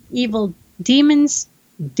all the evil demons,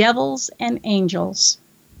 devils, and angels.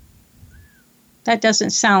 That doesn't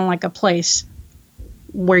sound like a place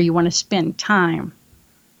where you want to spend time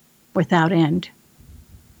without end.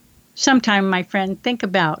 Sometime, my friend, think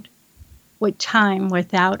about what time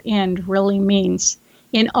without end really means.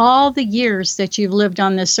 In all the years that you've lived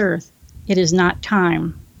on this earth, it is not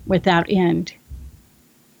time without end.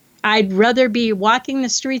 I'd rather be walking the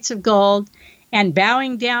streets of gold and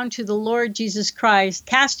bowing down to the Lord Jesus Christ,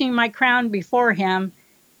 casting my crown before him,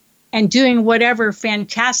 and doing whatever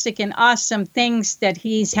fantastic and awesome things that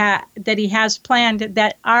he has planned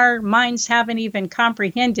that our minds haven't even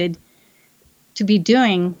comprehended to be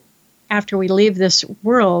doing after we leave this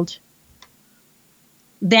world,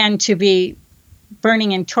 than to be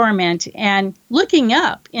burning in torment and looking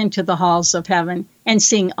up into the halls of heaven and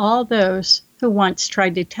seeing all those who once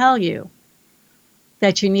tried to tell you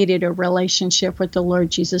that you needed a relationship with the Lord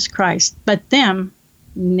Jesus Christ, but them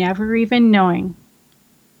never even knowing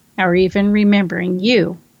or even remembering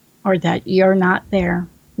you, or that you're not there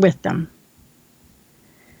with them.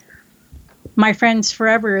 My friends,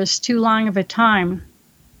 forever is too long of a time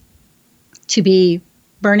to be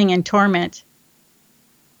burning in torment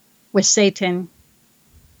with Satan.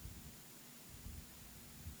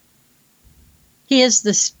 He is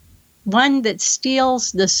the one that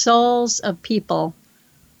steals the souls of people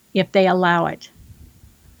if they allow it.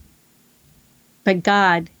 But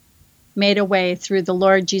God made a way through the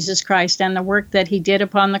Lord Jesus Christ and the work that he did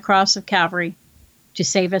upon the cross of Calvary to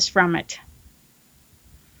save us from it.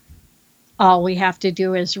 All we have to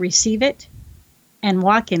do is receive it and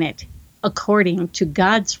walk in it according to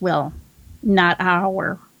God's will, not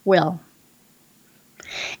our will.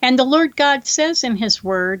 And the Lord God says in his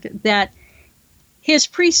word that his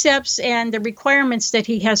precepts and the requirements that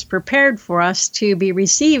he has prepared for us to be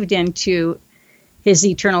received into his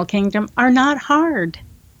eternal kingdom are not hard.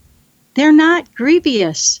 They're not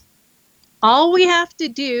grievous. All we have to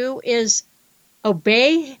do is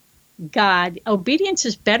obey God. Obedience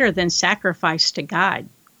is better than sacrifice to God,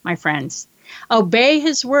 my friends. Obey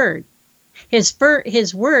his word.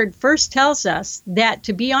 His word first tells us that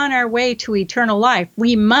to be on our way to eternal life,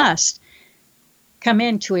 we must come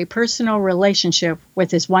into a personal relationship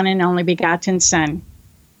with his one and only begotten Son,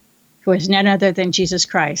 who is none other than Jesus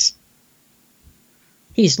Christ.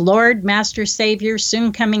 He's Lord, Master, Savior,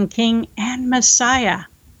 soon coming King, and Messiah,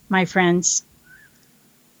 my friends.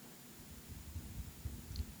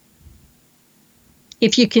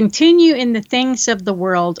 If you continue in the things of the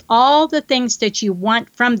world, all the things that you want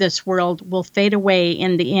from this world will fade away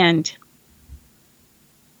in the end.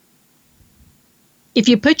 If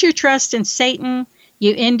you put your trust in Satan,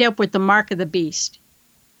 you end up with the mark of the beast.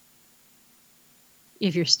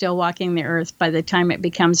 If you're still walking the earth by the time it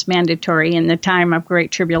becomes mandatory in the time of great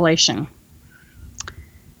tribulation.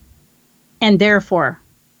 And therefore,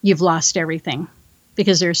 you've lost everything,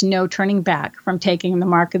 because there's no turning back from taking the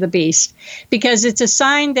mark of the beast, because it's a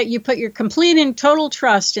sign that you put your complete and total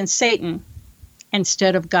trust in Satan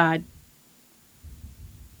instead of God.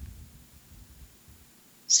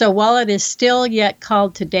 So while it is still yet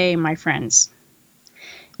called today, my friends,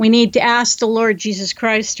 we need to ask the Lord Jesus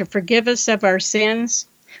Christ to forgive us of our sins.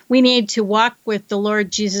 We need to walk with the Lord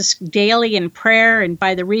Jesus daily in prayer and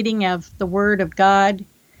by the reading of the Word of God.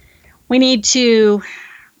 We need to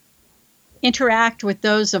interact with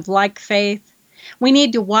those of like faith. We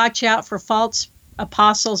need to watch out for false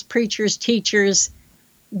apostles, preachers, teachers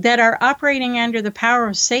that are operating under the power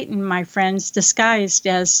of Satan, my friends, disguised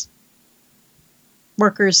as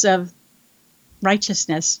workers of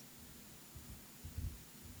righteousness,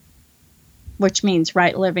 which means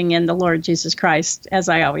right living in the Lord Jesus Christ, as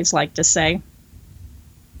I always like to say.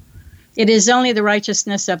 It is only the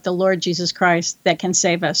righteousness of the Lord Jesus Christ that can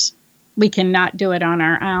save us. We cannot do it on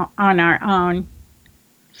our own.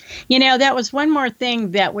 You know, that was one more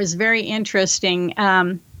thing that was very interesting.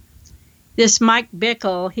 This Mike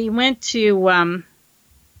Bickle, he went to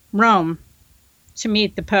Rome to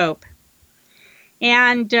meet the Pope.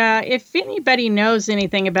 And if anybody knows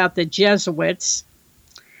anything about the Jesuits,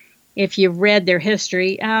 if you've read their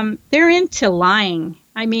history, they're into lying.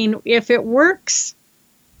 I mean, if it works,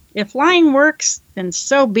 if lying works, then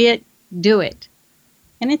so be it, do it.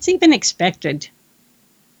 And it's even expected.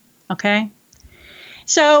 Okay?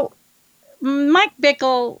 So, Mike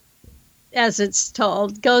Bickle, as it's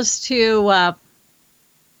told, goes to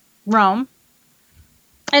Rome.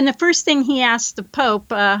 And the first thing he asks the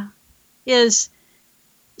Pope is,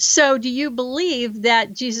 so do you believe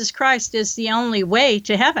that Jesus Christ is the only way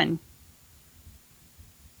to heaven?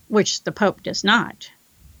 Which the Pope does not.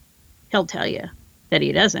 He'll tell you that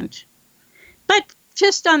he doesn't. But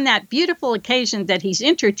just on that beautiful occasion that he's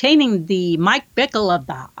entertaining the Mike Bickle of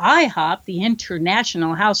the IHOP, the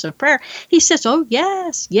International House of Prayer, he says, oh,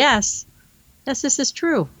 yes, this is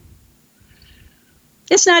true.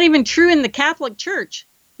 It's not even true in the Catholic Church.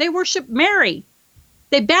 They worship Mary.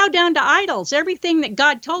 They bow down to idols, everything that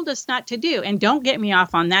God told us not to do. And don't get me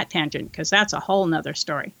off on that tangent, because that's a whole nother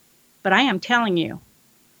story. But I am telling you,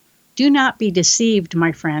 do not be deceived,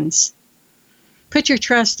 my friends. Put your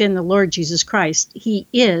trust in the Lord Jesus Christ. He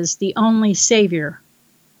is the only Savior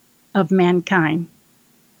of mankind.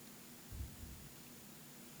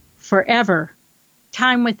 Forever,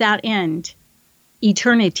 time without end,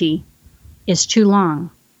 eternity is too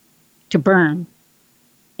long to burn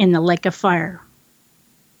in the lake of fire.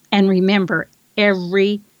 And remember,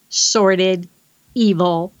 every sordid,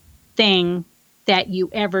 evil thing that you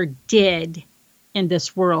ever did in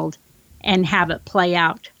this world, and have it play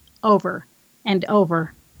out over and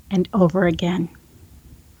over and over again.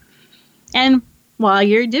 And while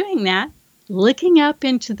you're doing that, looking up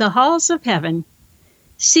into the halls of heaven,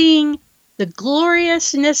 seeing the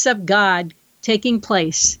gloriousness of God taking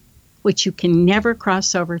place, which you can never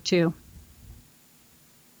cross over to.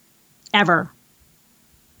 Ever.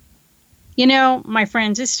 You know, my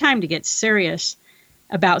friends, it's time to get serious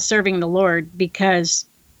about serving the Lord, because,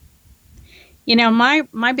 you know,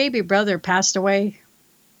 my baby brother passed away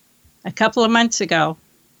a couple of months ago.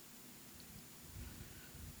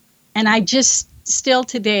 And I just, still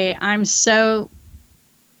today, I'm so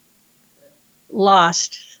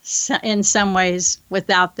lost in some ways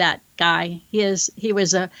without that guy. He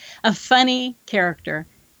was a funny character.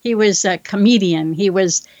 He was a comedian. He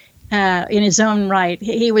was, in his own right,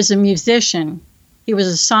 he was a musician. He was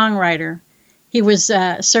a songwriter. He was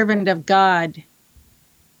a servant of God.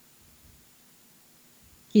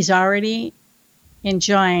 He's already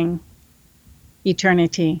enjoying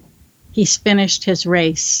eternity. He's finished his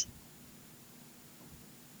race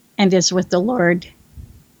and is with the Lord.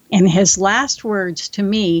 And his last words to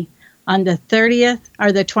me on the 30th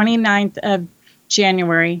or the 29th of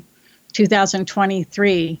January,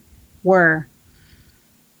 2023 were,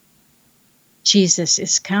 Jesus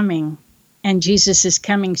is coming, and Jesus is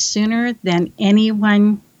coming sooner than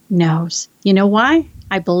anyone knows. You know why?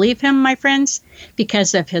 I believe him, my friends,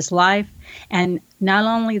 because of his life. And not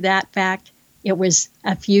only that fact, it was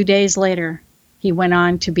a few days later, he went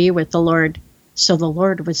on to be with the Lord. So the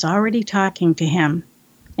Lord was already talking to him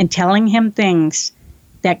and telling him things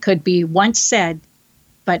that could be once said,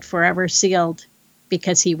 but forever sealed,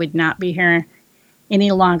 because he would not be here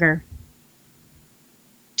any longer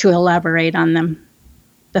to elaborate on them.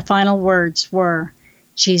 The final words were,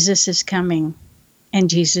 Jesus is coming, and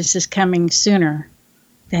Jesus is coming sooner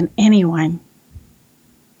than anyone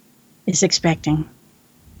is expecting.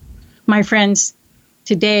 My friends,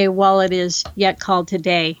 today, while it is yet called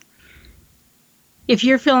today, if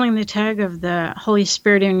you're feeling the tug of the Holy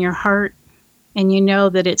Spirit in your heart, and you know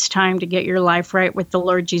that it's time to get your life right with the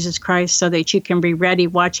Lord Jesus Christ so that you can be ready,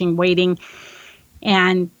 watching, waiting,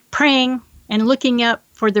 and praying and looking up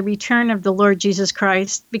for the return of the Lord Jesus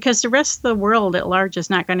Christ, because the rest of the world at large is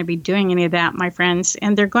not going to be doing any of that, my friends,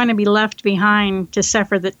 and they're going to be left behind to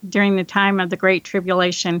suffer during the time of the Great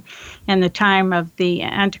Tribulation and the time of the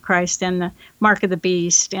Antichrist and the mark of the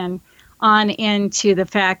beast, and on into the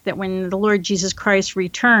fact that when the Lord Jesus Christ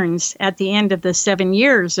returns at the end of the 7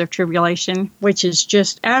 years of tribulation, which is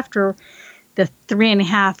just after the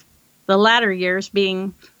latter years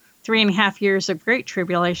being 3.5 years of Great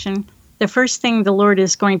Tribulation, the first thing the Lord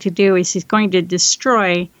is going to do is he's going to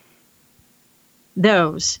destroy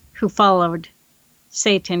those who followed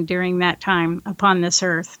Satan during that time upon this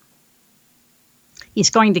earth. He's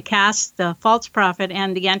going to cast the false prophet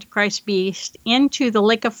and the Antichrist beast into the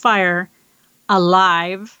lake of fire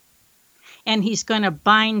alive, and he's going to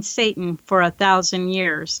bind Satan for 1,000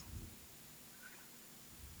 years.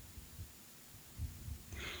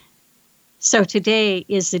 So today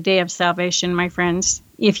is the day of salvation, my friends.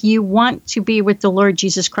 If you want to be with the Lord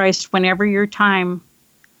Jesus Christ whenever your time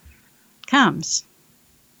comes,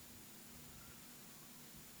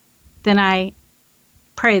 then I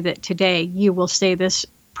pray that today you will say this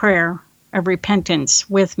prayer of repentance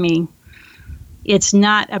with me. It's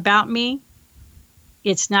not about me.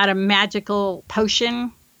 It's not a magical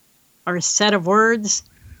potion or a set of words.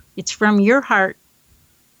 It's from your heart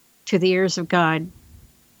to the ears of God.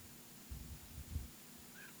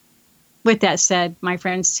 With that said, my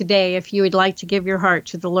friends, today, if you would like to give your heart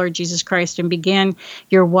to the Lord Jesus Christ and begin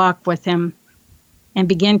your walk with him, and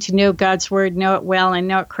begin to know God's word, know it well, and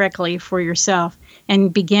know it correctly for yourself,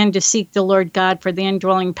 and begin to seek the Lord God for the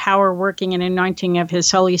indwelling power, working, and anointing of his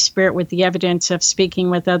Holy Spirit with the evidence of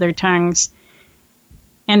speaking with other tongues,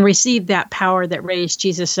 and receive that power that raised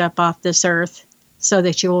Jesus up off this earth so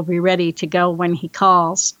that you will be ready to go when he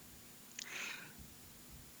calls.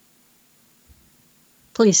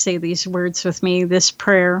 Please say these words with me, this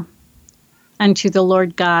prayer unto the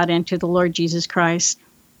Lord God and to the Lord Jesus Christ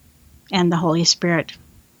and the Holy Spirit.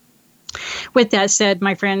 With that said,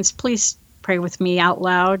 my friends, please pray with me out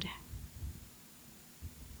loud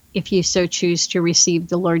if you so choose to receive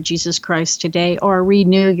the Lord Jesus Christ today or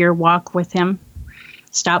renew your walk with him.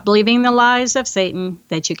 Stop believing the lies of Satan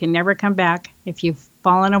that you can never come back if you've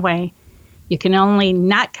fallen away. You can only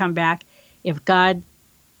not come back if God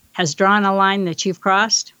has drawn a line that you've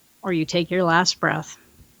crossed or you take your last breath.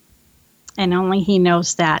 And only he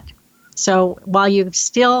knows that. So while you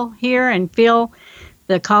still hear and feel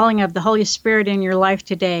the calling of the Holy Spirit in your life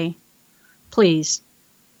today, please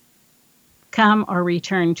come or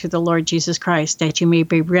return to the Lord Jesus Christ that you may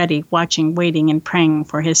be ready, watching, waiting, and praying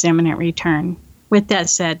for his imminent return. With that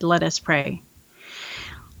said, let us pray.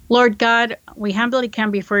 Lord God, we humbly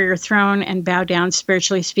come before your throne and bow down,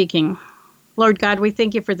 spiritually speaking. Lord God, we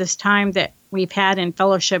thank you for this time that we've had in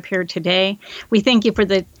fellowship here today. We thank you for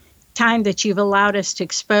the time that you've allowed us to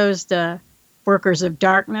expose the workers of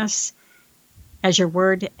darkness, as your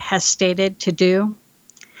word has stated to do.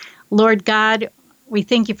 Lord God, we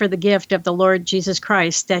thank you for the gift of the Lord Jesus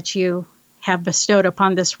Christ that you have bestowed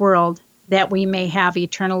upon this world, that we may have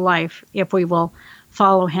eternal life if we will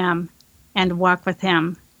follow him and walk with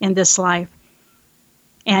him in this life,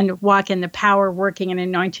 and walk in the power, working, and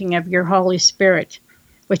anointing of your Holy Spirit,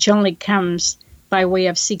 which only comes by way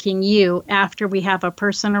of seeking you after we have a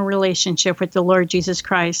personal relationship with the Lord Jesus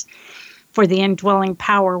Christ, for the indwelling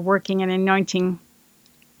power, working, and anointing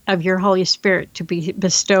of your Holy Spirit to be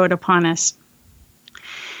bestowed upon us.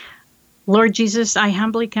 Lord Jesus, I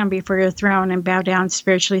humbly come before your throne and bow down,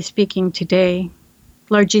 spiritually speaking, today.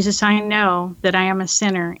 Lord Jesus, I know that I am a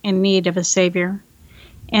sinner in need of a Savior.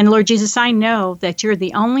 And Lord Jesus, I know that you're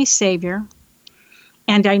the only Savior,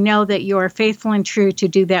 and I know that you are faithful and true to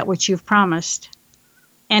do that which you've promised.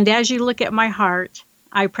 And as you look at my heart,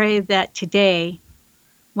 I pray that today,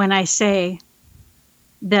 when I say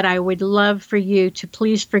that I would love for you to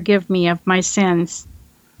please forgive me of my sins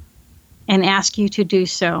and ask you to do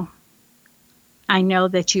so, I know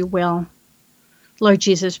that you will. Lord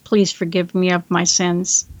Jesus, please forgive me of my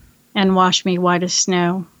sins and wash me white as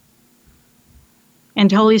snow. And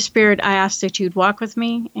Holy Spirit, I ask that you'd walk with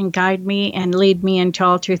me and guide me and lead me into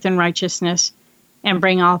all truth and righteousness and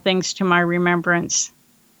bring all things to my remembrance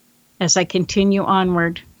as I continue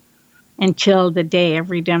onward until the day of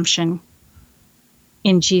redemption.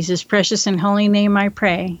 In Jesus' precious and holy name I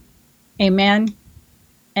pray. Amen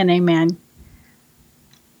and amen.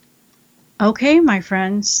 Okay, my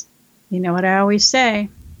friends, you know what I always say.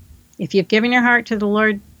 If you've given your heart to the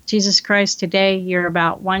Lord Jesus Christ today, you're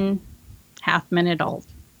about 1.5 minute old.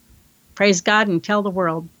 Praise God and tell the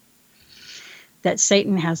world that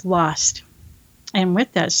Satan has lost. And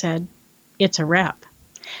with that said, it's a wrap.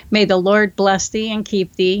 May the Lord bless thee and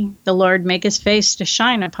keep thee. The Lord make his face to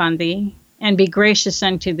shine upon thee and be gracious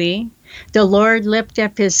unto thee. The Lord lift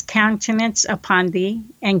up his countenance upon thee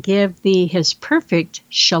and give thee his perfect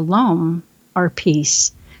shalom, or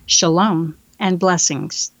peace. Shalom and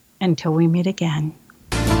blessings until we meet again.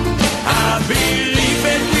 I believe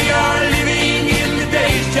that we are living in the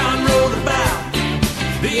days John wrote about.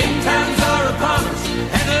 The end times are upon us,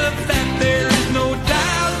 and of that there is no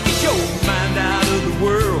doubt. Get your mind out of the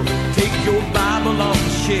world, take your Bible off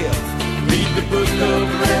the shelf, read the book of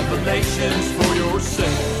Revelations for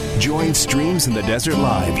yourself. Join Streams in the Desert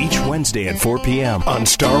Live each Wednesday at 4 p.m. on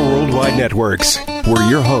Star Worldwide Networks, where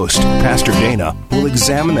your host, Pastor Dana, will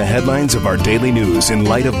examine the headlines of our daily news in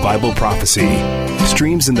light of Bible prophecy.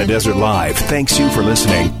 Streams in the Desert Live thanks you for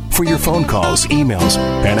listening, for your phone calls, emails,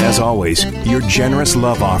 and as always, your generous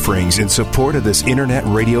love offerings in support of this internet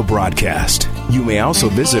radio broadcast. You may also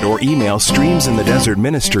visit or email Streams in the Desert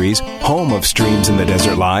Ministries, home of Streams in the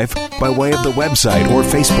Desert Live, by way of the website or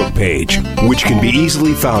Facebook page, which can be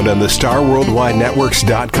easily found on the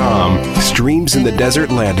StarWorldWideNetworks.com Streams in the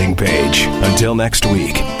Desert landing page. Until next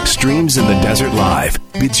week, Streams in the Desert Live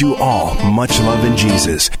bids you all much love in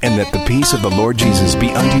Jesus, and that the peace of the Lord Jesus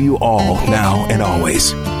be unto you all now and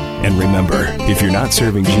always. And remember, if you're not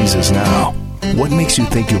serving Jesus now, what makes you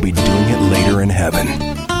think you'll be doing it later in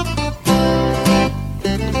heaven?